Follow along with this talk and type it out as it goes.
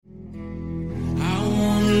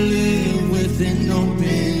with an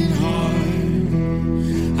open heart.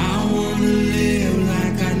 I wanna live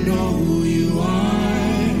like I know who you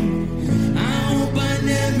are. I hope I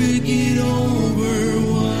never get over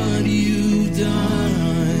what you've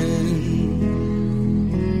done.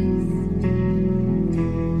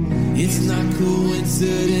 It's not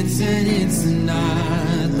coincidence and it's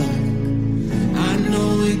not luck. I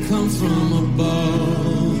know it comes from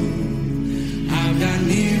above. I've got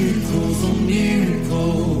miracles on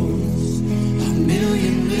miracles, a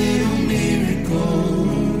million little miracles.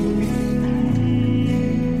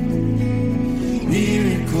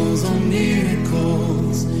 Miracles on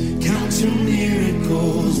miracles, count your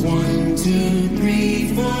miracles. 1, 2,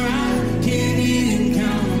 3, 4, I can't even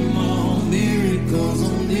count them all. Miracles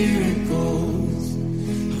on miracles,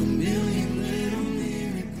 a million little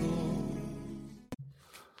miracles.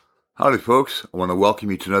 Howdy folks, I want to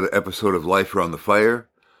welcome you to another episode of Life Around the Fire.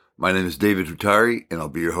 My name is David Rutari and I'll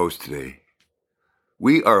be your host today.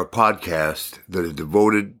 We are a podcast that is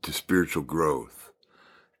devoted to spiritual growth.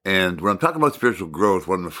 And when I'm talking about spiritual growth,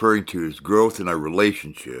 what I'm referring to is growth in our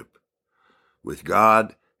relationship with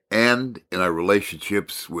God and in our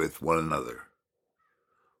relationships with one another.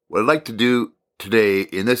 What I'd like to do today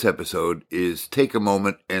in this episode is take a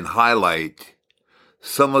moment and highlight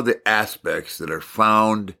some of the aspects that are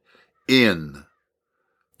found in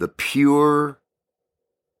the pure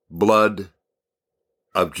blood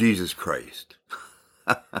of Jesus Christ.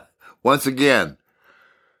 Once again,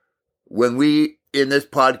 when we in this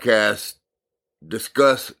podcast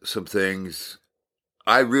discuss some things,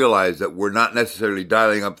 I realize that we're not necessarily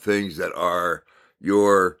dialing up things that are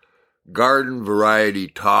your garden variety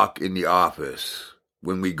talk in the office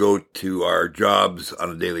when we go to our jobs on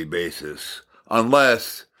a daily basis,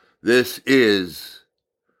 unless this is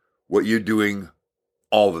what you're doing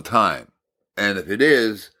all the time. And if it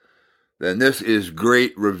is, then this is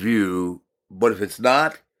great review. But if it's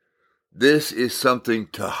not, this is something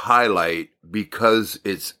to highlight because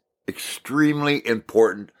it's extremely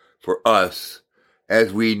important for us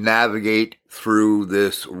as we navigate through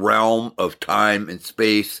this realm of time and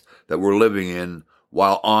space that we're living in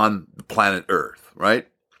while on the planet Earth, right?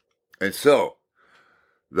 And so,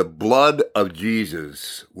 the blood of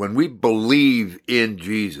Jesus, when we believe in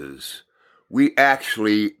Jesus, we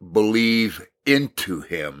actually believe into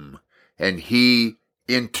him and he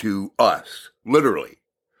into us, literally.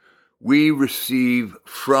 We receive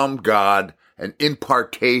from God an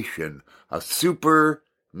impartation, a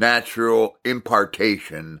supernatural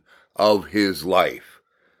impartation of his life.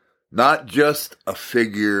 Not just a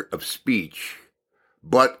figure of speech,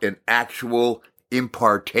 but an actual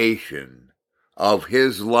impartation of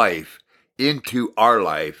his life into our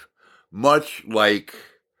life, much like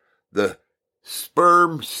the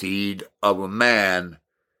sperm seed of a man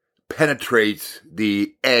penetrates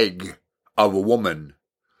the egg of a woman.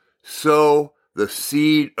 So the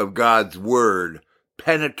seed of God's word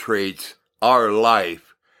penetrates our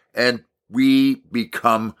life and we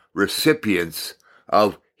become recipients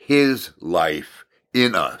of his life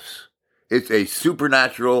in us. It's a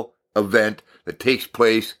supernatural event that takes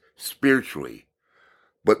place spiritually.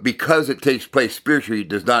 But because it takes place spiritually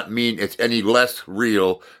does not mean it's any less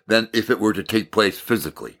real than if it were to take place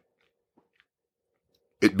physically.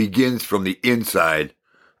 It begins from the inside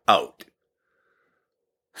out.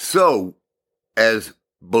 So, as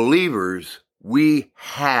believers, we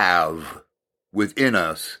have within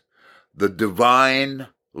us the divine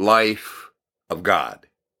life of God.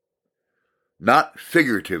 Not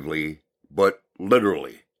figuratively, but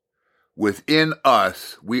literally. Within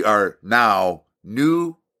us, we are now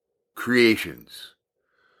new creations.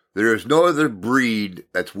 There is no other breed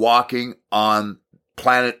that's walking on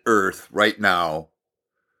planet Earth right now.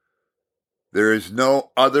 There is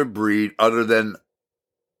no other breed other than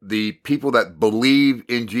the people that believe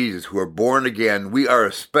in Jesus, who are born again. We are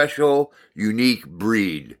a special, unique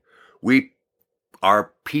breed. We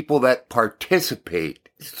are people that participate.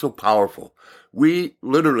 It's so powerful. We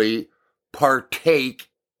literally partake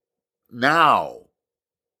now,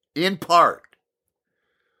 in part.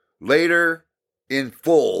 Later, in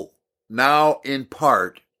full. Now, in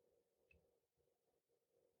part.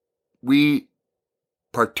 We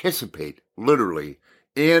participate, literally,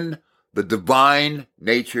 in the divine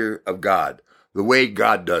nature of God, the way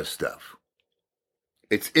God does stuff.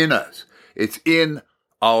 It's in us. It's in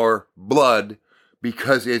our blood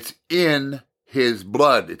because it's in his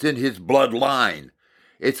blood. It's in his bloodline.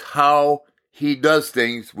 It's how he does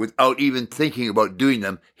things without even thinking about doing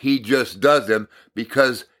them. He just does them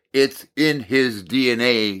because it's in his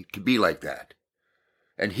DNA to be like that.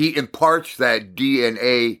 And he imparts that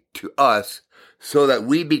DNA to us so that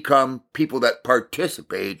we become people that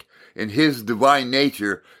participate in his divine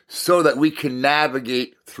nature so that we can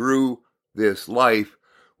navigate through this life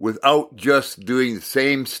without just doing the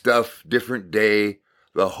same stuff, different day,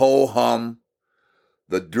 the ho-hum,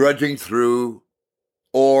 the drudging through,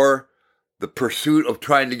 or the pursuit of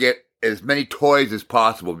trying to get as many toys as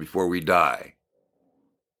possible before we die.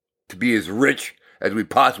 To be as rich as we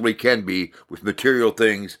possibly can be with material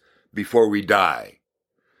things before we die.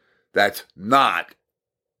 That's not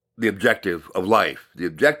the objective of life. The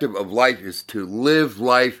objective of life is to live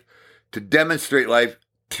life, to demonstrate life,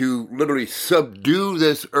 to literally subdue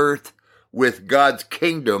this earth with God's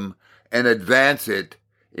kingdom and advance it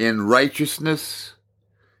in righteousness,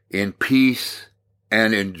 in peace,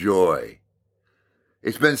 and in joy.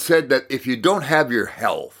 It's been said that if you don't have your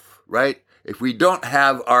health, right? If we don't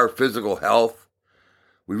have our physical health,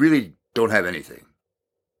 we really don't have anything.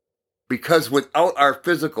 Because without our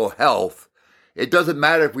physical health, it doesn't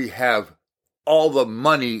matter if we have all the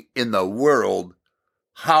money in the world.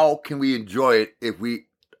 How can we enjoy it if we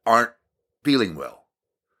aren't feeling well?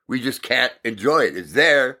 We just can't enjoy it. It's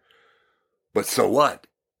there, but so what?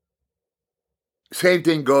 Same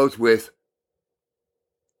thing goes with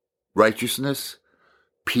righteousness,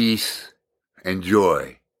 peace, and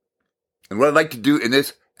joy. And what I'd like to do in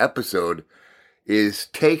this episode is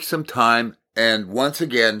take some time and once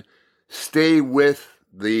again stay with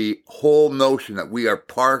the whole notion that we are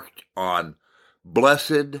parked on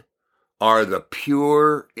blessed are the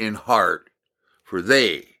pure in heart, for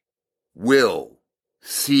they will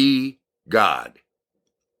see God.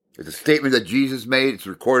 It's a statement that Jesus made. It's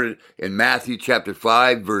recorded in Matthew chapter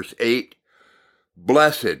 5, verse 8.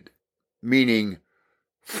 Blessed, meaning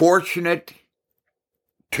fortunate,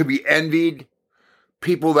 to be envied,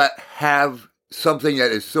 people that have something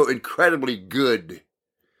that is so incredibly good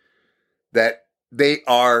that they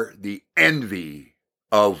are the envy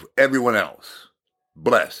of everyone else.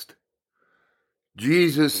 Blessed.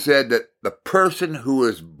 Jesus said that the person who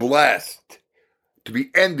is blessed to be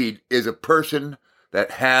envied is a person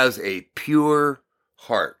that has a pure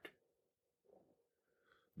heart,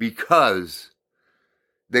 because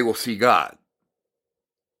they will see God.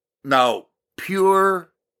 Now,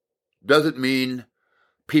 pure doesn't mean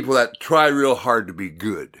people that try real hard to be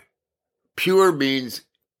good. Pure means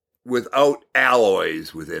without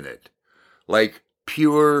alloys within it, like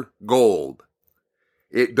pure gold.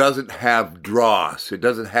 It doesn't have dross. It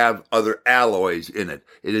doesn't have other alloys in it.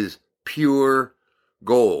 It is pure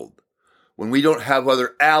gold. When we don't have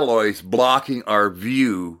other alloys blocking our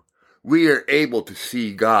view, we are able to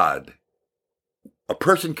see God. A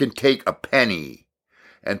person can take a penny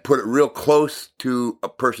and put it real close to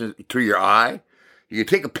your eye. You can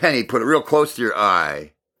take a penny, put it real close to your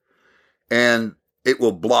eye, and it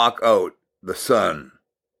will block out the sun,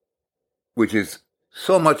 which is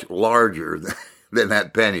so much larger than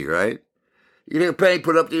that penny, right? You take a penny,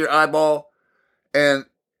 put it up to your eyeball, and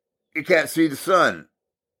you can't see the sun.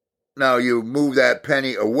 Now you move that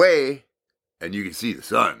penny away, and you can see the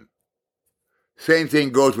sun. Same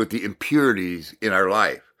thing goes with the impurities in our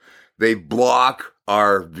life. They block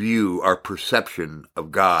our view, our perception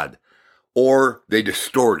of God, or they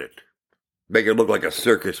distort it, make it look like a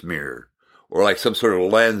circus mirror, or like some sort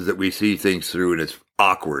of lens that we see things through, and it's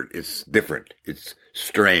awkward, it's different, it's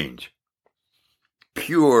strange.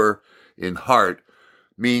 Pure in heart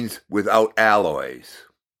means without alloys.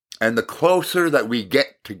 And the closer that we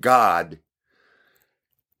get to God,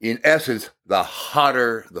 in essence, the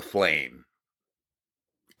hotter the flame.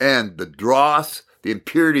 And the dross, the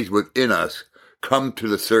impurities within us come to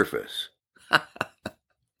the surface.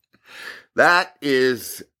 That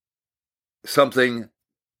is something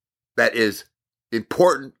that is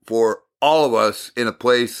important for all of us in a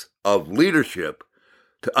place of leadership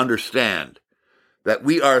to understand that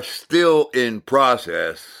we are still in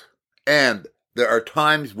process, and there are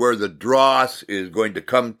times where the dross is going to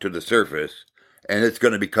come to the surface and it's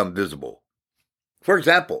going to become visible. For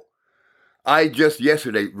example, I just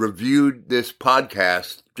yesterday reviewed this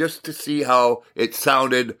podcast just to see how it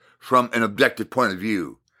sounded from an objective point of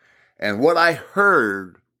view. And what I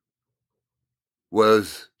heard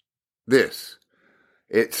was this.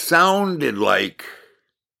 It sounded like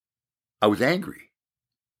I was angry.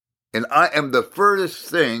 And I am the furthest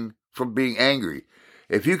thing from being angry.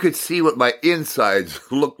 If you could see what my insides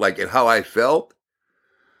looked like and how I felt,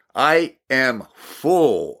 I am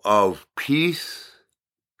full of peace.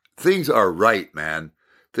 Things are right, man.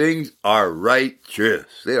 Things are righteous.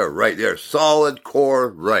 They are right. They are solid core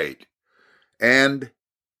right. And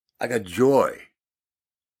I got joy.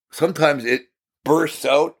 Sometimes it bursts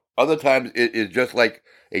out. Other times it is just like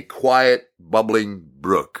a quiet, bubbling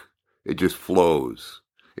brook. It just flows.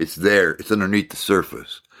 It's there. It's underneath the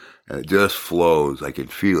surface. And it just flows. I can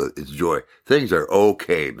feel it. It's joy. Things are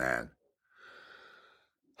okay, man.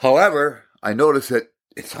 However, I notice that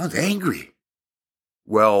it sounds angry.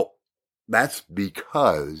 Well, that's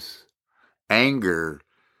because anger,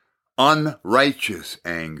 unrighteous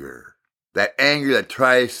anger, that anger that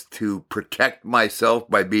tries to protect myself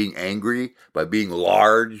by being angry, by being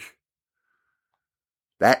large,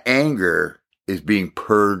 that anger is being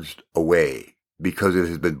purged away because it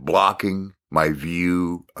has been blocking my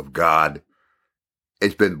view of God.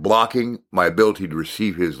 It's been blocking my ability to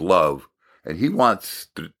receive His love, and He wants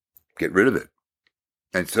to get rid of it.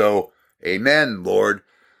 And so, amen, Lord,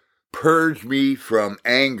 purge me from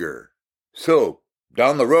anger. So,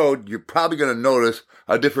 down the road, you're probably going to notice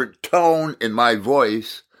a different tone in my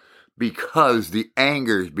voice because the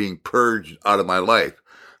anger is being purged out of my life.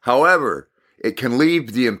 However, it can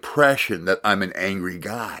leave the impression that I'm an angry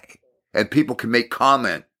guy, and people can make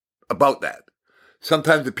comment about that.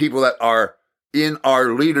 Sometimes the people that are in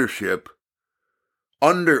our leadership,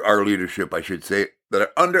 under our leadership, I should say, that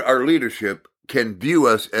are under our leadership can view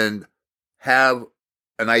us and have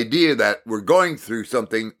an idea that we're going through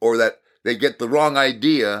something, or that they get the wrong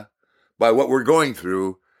idea by what we're going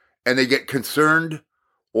through, and they get concerned,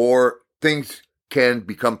 or things can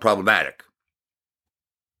become problematic.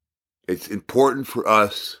 It's important for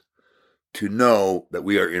us to know that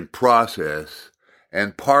we are in process,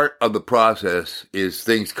 and part of the process is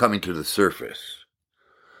things coming to the surface.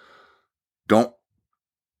 Don't,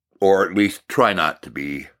 or at least try not to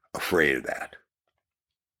be afraid of that.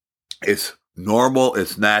 It's normal,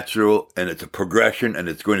 it's natural, and it's a progression, and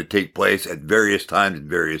it's going to take place at various times in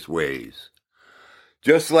various ways.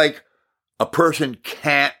 Just like a person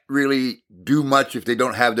can't really do much if they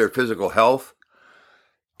don't have their physical health,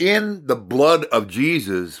 in the blood of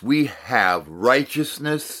Jesus, we have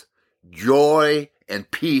righteousness, joy, and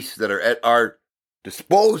peace that are at our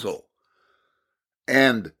disposal.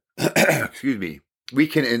 And, we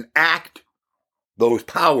can enact those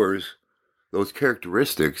powers, those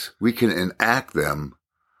characteristics, we can enact them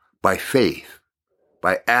by faith,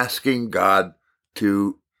 by asking God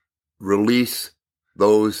to release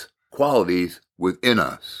those qualities within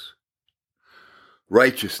us.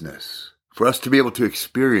 Righteousness, for us to be able to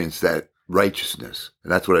experience that righteousness,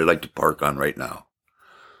 and that's what I'd like to park on right now.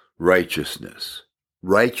 Righteousness.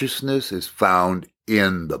 Righteousness is found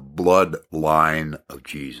in the bloodline of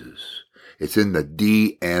Jesus. It's in the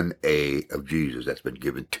DNA of Jesus that's been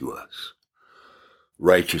given to us.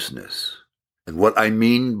 Righteousness. And what I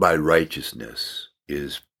mean by righteousness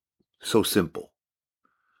is so simple,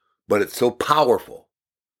 but it's so powerful.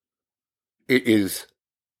 It is,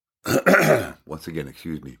 once again,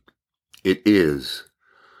 it is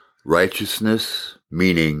righteousness,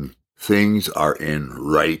 meaning things are in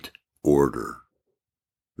right order.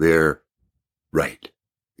 They're right.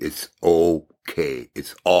 It's okay.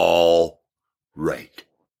 It's all right.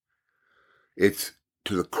 It's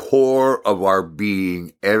to the core of our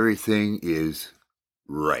being, everything is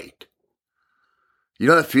right. You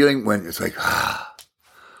know that feeling when it's like,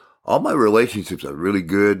 all my relationships are really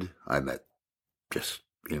good. I'm just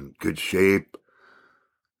in good shape.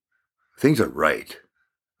 Things are right.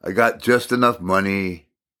 I got just enough money.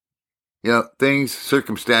 Things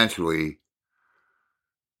circumstantially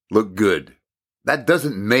look good. That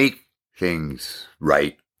doesn't make things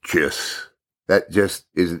righteous. That just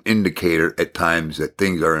is an indicator at times that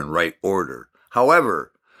things are in right order.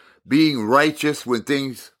 However, being righteous when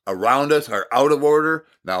things around us are out of order,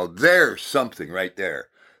 now there's something right there.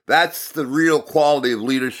 That's the real quality of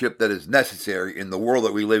leadership that is necessary in the world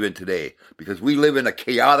that we live in today. Because we live in a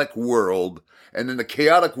chaotic world, and in the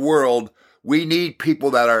chaotic world, we need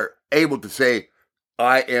people that are able to say,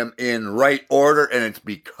 I am in right order, and it's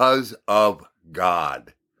because of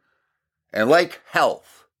God. And like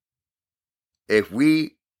health, if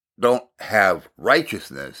we don't have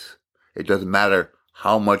righteousness, it doesn't matter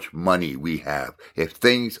how much money we have. If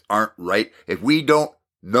things aren't right, if we don't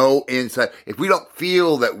know inside, if we don't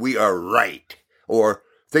feel that we are right, or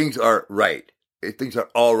things are right, if things are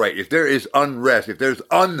all right, if there is unrest, if there's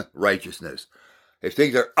unrighteousness, if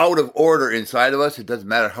things are out of order inside of us, it doesn't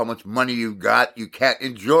matter how much money you've got, you can't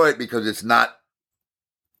enjoy it because it's not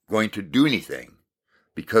going to do anything.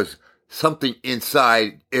 Because something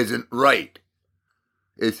inside isn't right.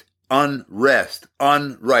 It's unrest,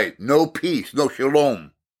 unright, no peace, no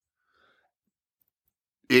shalom.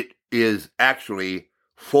 It is actually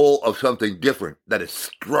full of something different. That is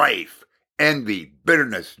strife, envy,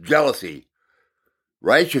 bitterness, jealousy.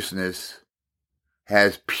 Righteousness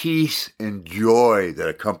has peace and joy that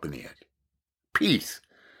accompany it. Peace.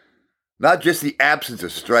 Not just the absence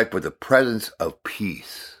of strife, but the presence of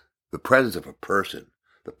peace, the presence of a person,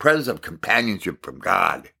 the presence of companionship from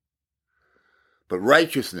God. But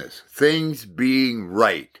righteousness, things being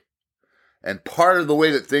right. And part of the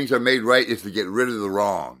way that things are made right is to get rid of the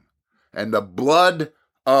wrong. And the blood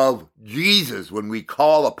of Jesus, when we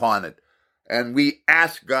call upon it, and we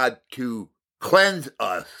ask God to cleanse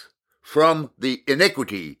us from the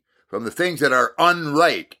iniquity, from the things that are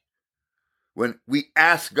unright, when we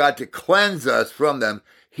ask God to cleanse us from them,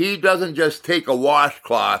 he doesn't just take a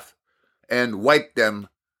washcloth and wipe them.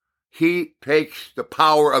 He takes the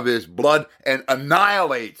power of his blood and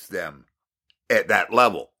annihilates them at that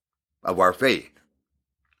level of our faith.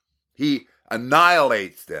 He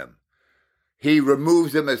annihilates them. He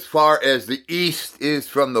removes them as far as the east is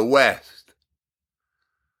from the west.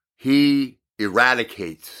 He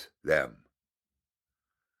eradicates them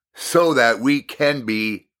so that we can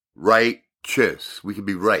be righteous. We can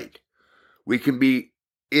be right. We can be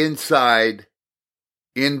inside,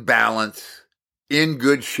 in balance, in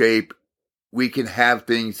good shape. We can have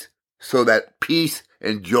things so that peace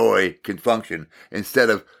and joy can function instead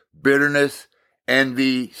of bitterness,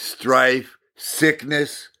 envy, strife,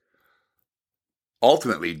 sickness,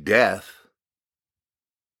 ultimately death,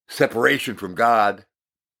 separation from God,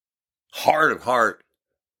 heart of heart,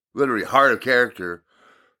 literally heart of character,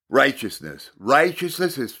 righteousness.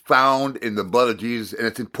 Righteousness is found in the blood of Jesus, and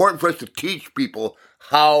it's important for us to teach people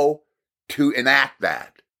how to enact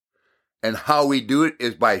that. And how we do it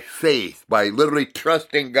is by faith, by literally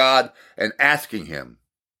trusting God and asking him,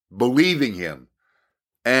 believing him,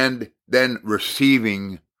 and then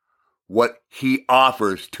receiving what he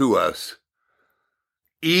offers to us.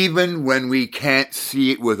 Even when we can't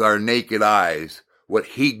see it with our naked eyes, what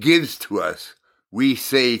he gives to us, we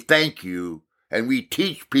say thank you, and we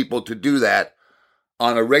teach people to do that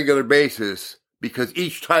on a regular basis, because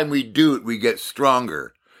each time we do it, we get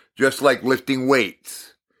stronger, just like lifting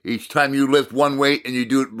weights. Each time you lift one weight and you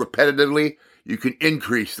do it repetitively, you can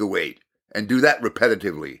increase the weight and do that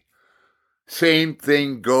repetitively. Same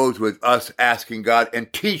thing goes with us asking God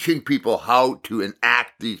and teaching people how to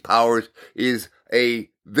enact these powers is a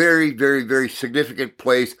very, very, very significant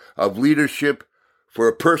place of leadership for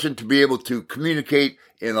a person to be able to communicate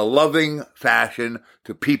in a loving fashion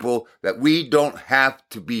to people, that we don't have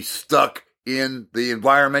to be stuck in the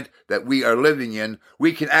environment that we are living in.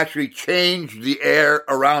 We can actually change the air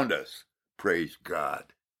around us. Praise God.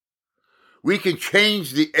 We can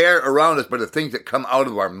change the air around us by the things that come out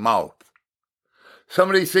of our mouth. Some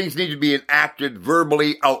of these things need to be enacted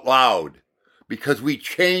verbally out loud, because we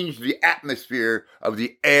change the atmosphere of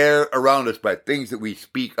the air around us by things that we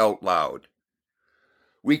speak out loud.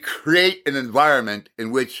 We create an environment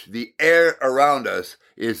in which the air around us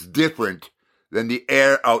is different than the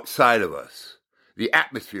air outside of us. The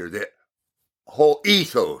atmosphere, the whole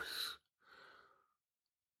ethos,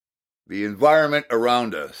 the environment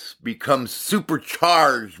around us becomes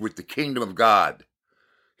supercharged with the kingdom of God.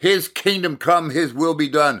 His kingdom come, his will be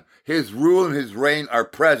done. His rule and his reign are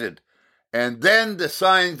present. And then the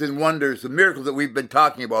signs and wonders, the miracles that we've been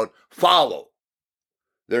talking about, follow.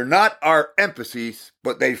 They're not our emphases,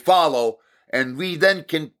 but they follow, and we then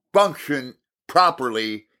can function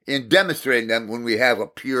properly in demonstrating them when we have a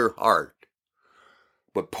pure heart.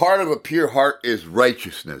 But part of a pure heart is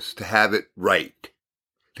righteousness, to have it right,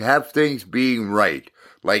 to have things being right,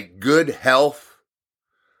 like good health.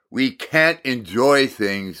 We can't enjoy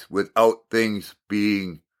things without things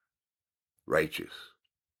being righteous.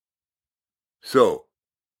 So,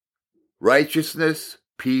 righteousness,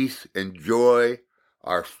 peace, and joy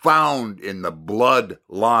are found in the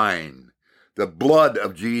bloodline, the blood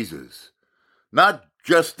of Jesus. Not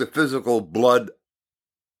just the physical blood,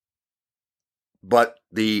 but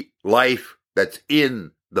the life that's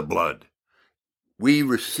in the blood. We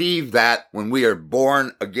receive that when we are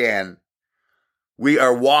born again. We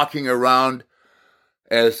are walking around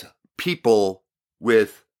as people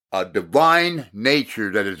with a divine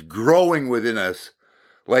nature that is growing within us,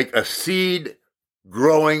 like a seed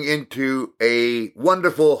growing into a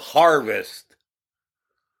wonderful harvest.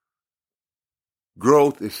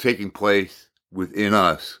 Growth is taking place within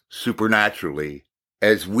us supernaturally.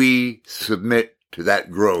 As we submit to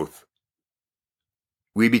that growth,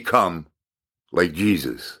 we become like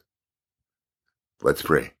Jesus. Let's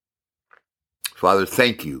pray. Father,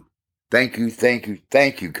 thank you. Thank you, thank you,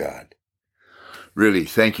 thank you, God. Really,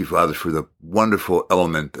 thank you, Father, for the wonderful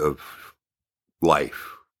element of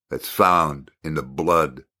life that's found in the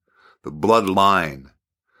blood, the bloodline,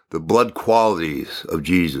 the blood qualities of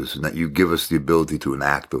Jesus, and that you give us the ability to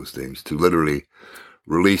enact those things, to literally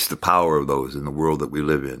release the power of those in the world that we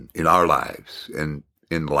live in our lives, and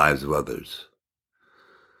in the lives of others.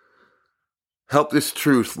 Help this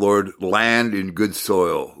truth, Lord, land in good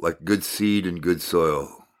soil, like good seed in good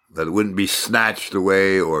soil, that it wouldn't be snatched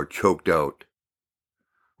away or choked out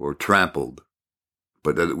or trampled,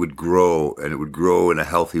 but that it would grow, and it would grow in a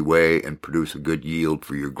healthy way and produce a good yield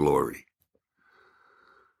for your glory.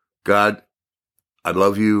 God, I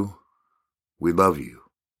love you. We love you.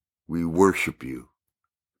 We worship you.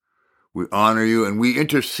 We honor you, and we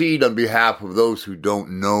intercede on behalf of those who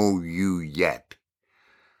don't know you yet.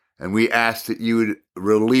 And we ask that you would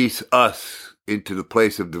release us into the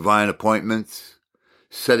place of divine appointments,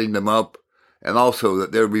 setting them up, and also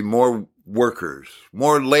that there would be more workers,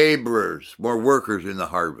 more laborers, more workers in the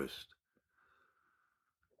harvest.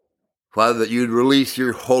 Father, that you'd release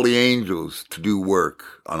your holy angels to do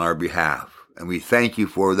work on our behalf. And we thank you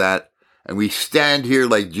for that. And we stand here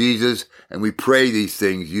like Jesus, and we pray these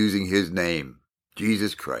things using his name,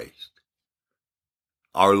 Jesus Christ,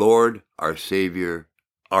 our Lord, our Savior,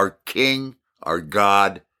 our King, our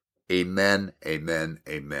God. Amen, amen,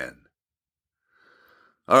 amen.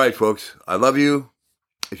 All right, folks, I love you.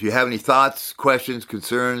 If you have any thoughts, questions,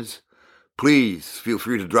 concerns, please feel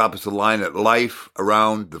free to drop us a line at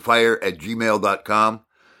lifearoundthefire@gmail.com.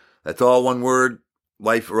 That's all one word,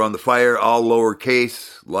 Life Around the Fire, all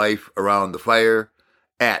lowercase, Life Around the Fire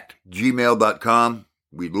 @gmail.com.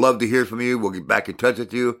 We'd love to hear from you. We'll get back in touch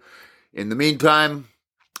with you. In the meantime,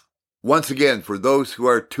 once again, for those who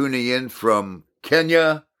are tuning in from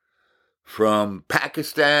Kenya, from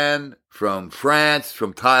Pakistan, from France,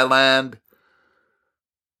 from Thailand,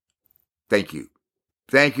 thank you.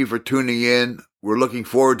 Thank you for tuning in. We're looking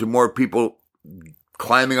forward to more people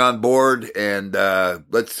climbing on board, and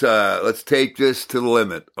let's take this to the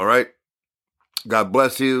limit. All right. God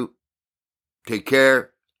bless you. Take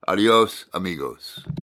care. Adios, amigos.